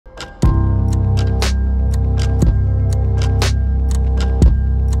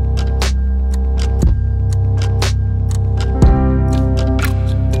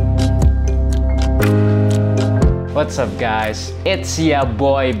What's up guys, it's your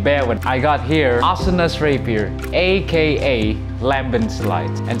boy Bevan. I got here Asuna's rapier, aka Lambent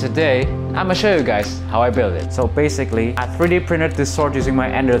Light, and today I'm gonna show you guys how I built it. So basically, I 3D printed this sword using my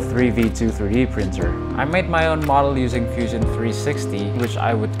Ender 3v2 3D printer. I made my own model using Fusion 360, which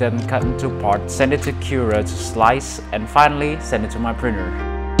I would then cut into parts, send it to Cura to slice, and finally send it to my printer.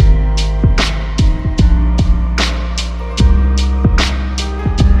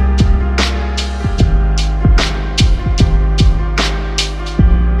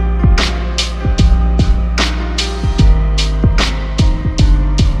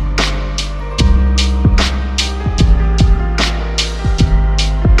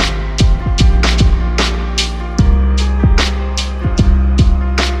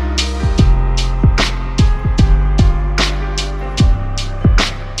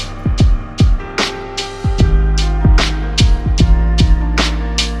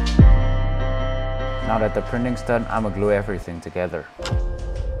 Now that the printing's done, I'm gonna glue everything together.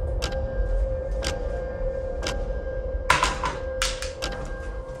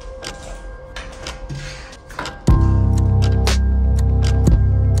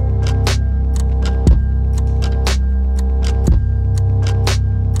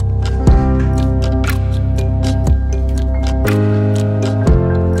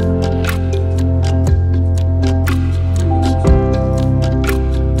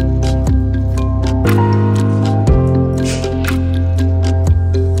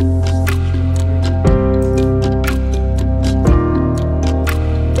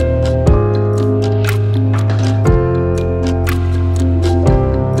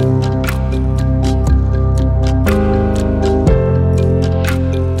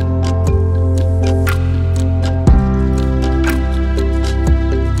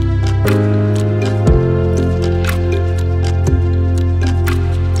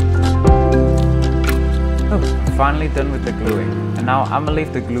 Finally done with the gluing, and now I'm gonna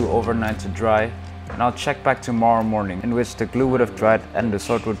leave the glue overnight to dry, and I'll check back tomorrow morning, in which the glue would have dried and the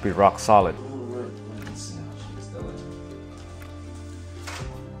sword would be rock solid.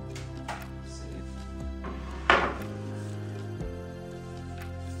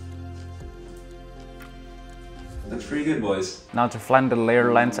 Looks pretty good, boys. Now to flatten the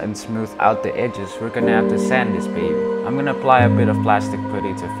layer lines and smooth out the edges, we're gonna have to sand this baby. I'm gonna apply a bit of plastic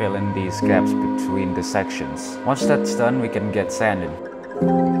putty to fill in these gaps between the sections. Once that's done, we can get sanded.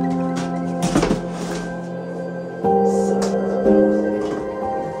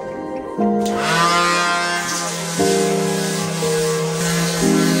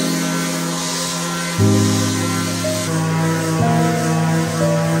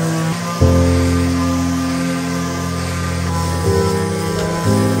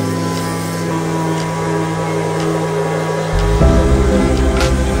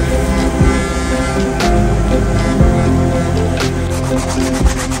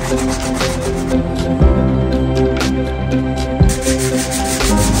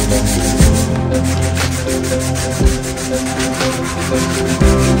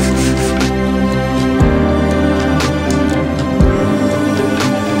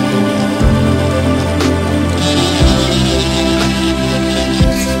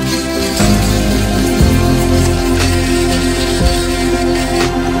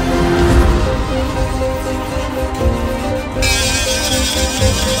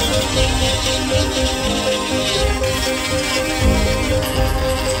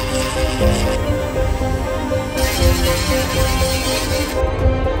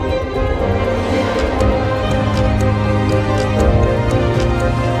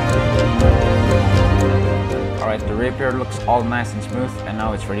 The rapier looks all nice and smooth, and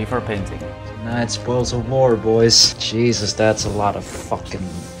now it's ready for painting. Now it spoils some more, boys. Jesus, that's a lot of fucking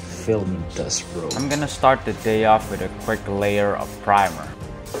film dust, bro. I'm gonna start the day off with a quick layer of primer.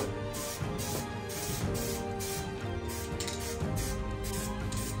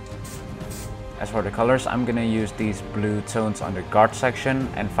 As for the colors, I'm gonna use these blue tones on the guard section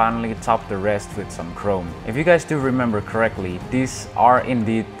and finally top the rest with some chrome. If you guys do remember correctly, these are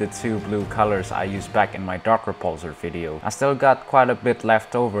indeed the two blue colors I used back in my Dark Repulsor video. I still got quite a bit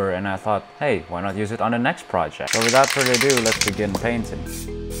left over and I thought, hey, why not use it on the next project? So without further ado, let's begin painting.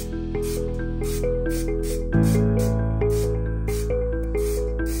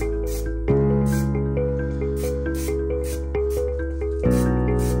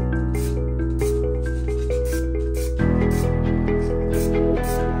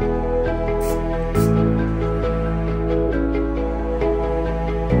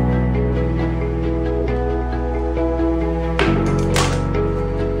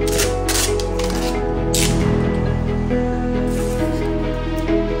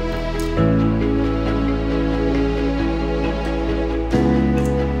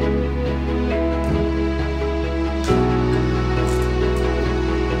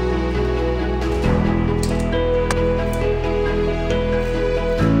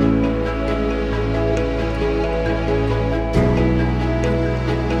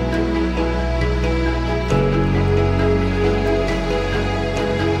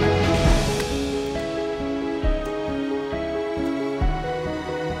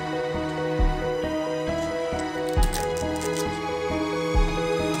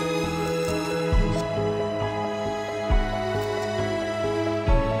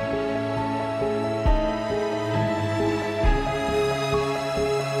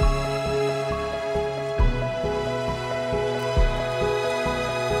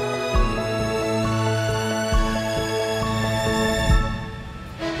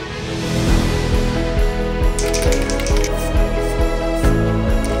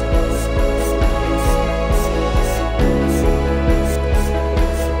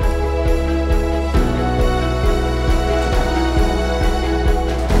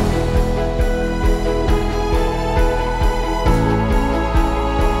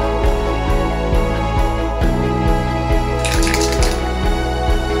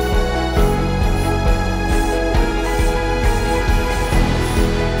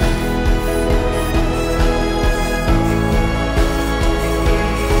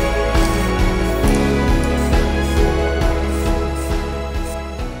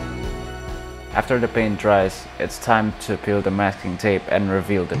 After the paint dries, it's time to peel the masking tape and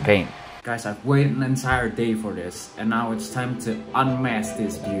reveal the paint. Guys, I've waited an entire day for this, and now it's time to unmask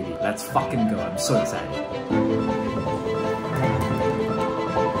this beauty. Let's fucking go, I'm so excited.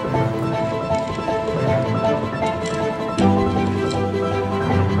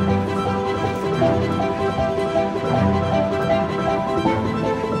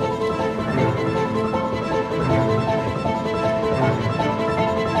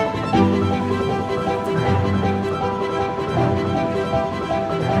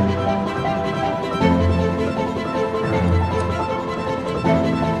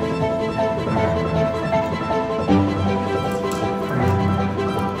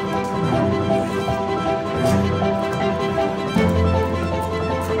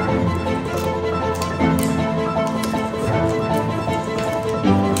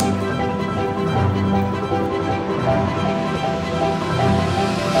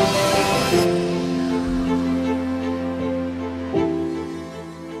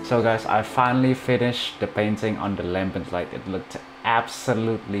 So guys, I finally finished the painting on the lambent light. It looked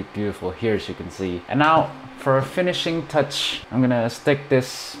absolutely beautiful here, as you can see. And now for a finishing touch, I'm gonna stick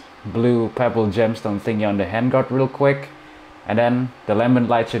this blue pebble gemstone thingy on the handguard real quick, and then the lambent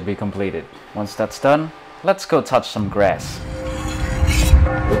light should be completed. Once that's done, let's go touch some grass.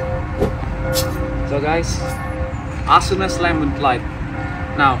 So guys, Asuna's lambent light.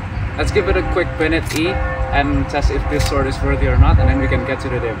 Now let's give it a quick minute E and test if this sword is worthy or not, and then we can get to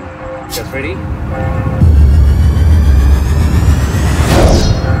the demo. You guys ready?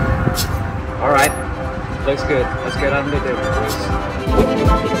 Alright, looks good. Let's get on the demo, boys.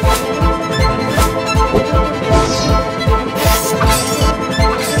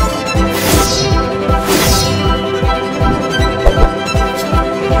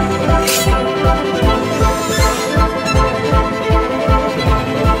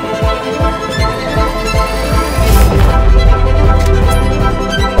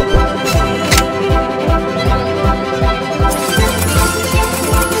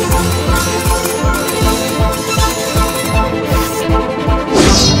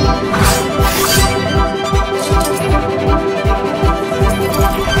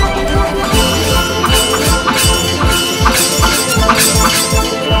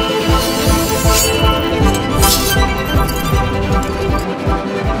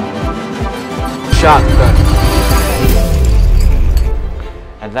 Shotgun.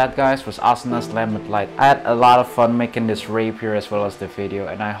 And that, guys, was Asuna's lambent light. I had a lot of fun making this rapier as well as the video,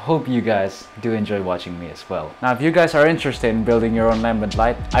 and I hope you guys do enjoy watching me as well. Now if you guys are interested in building your own lambent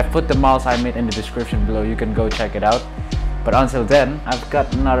light, I've put the models I made in the description below. You can go check it out. But until then, I've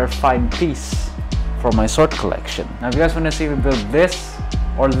got another fine piece for my sword collection. Now if you guys want to see me build this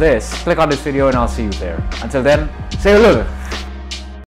or this, click on this video and I'll see you there. Until then, say hello.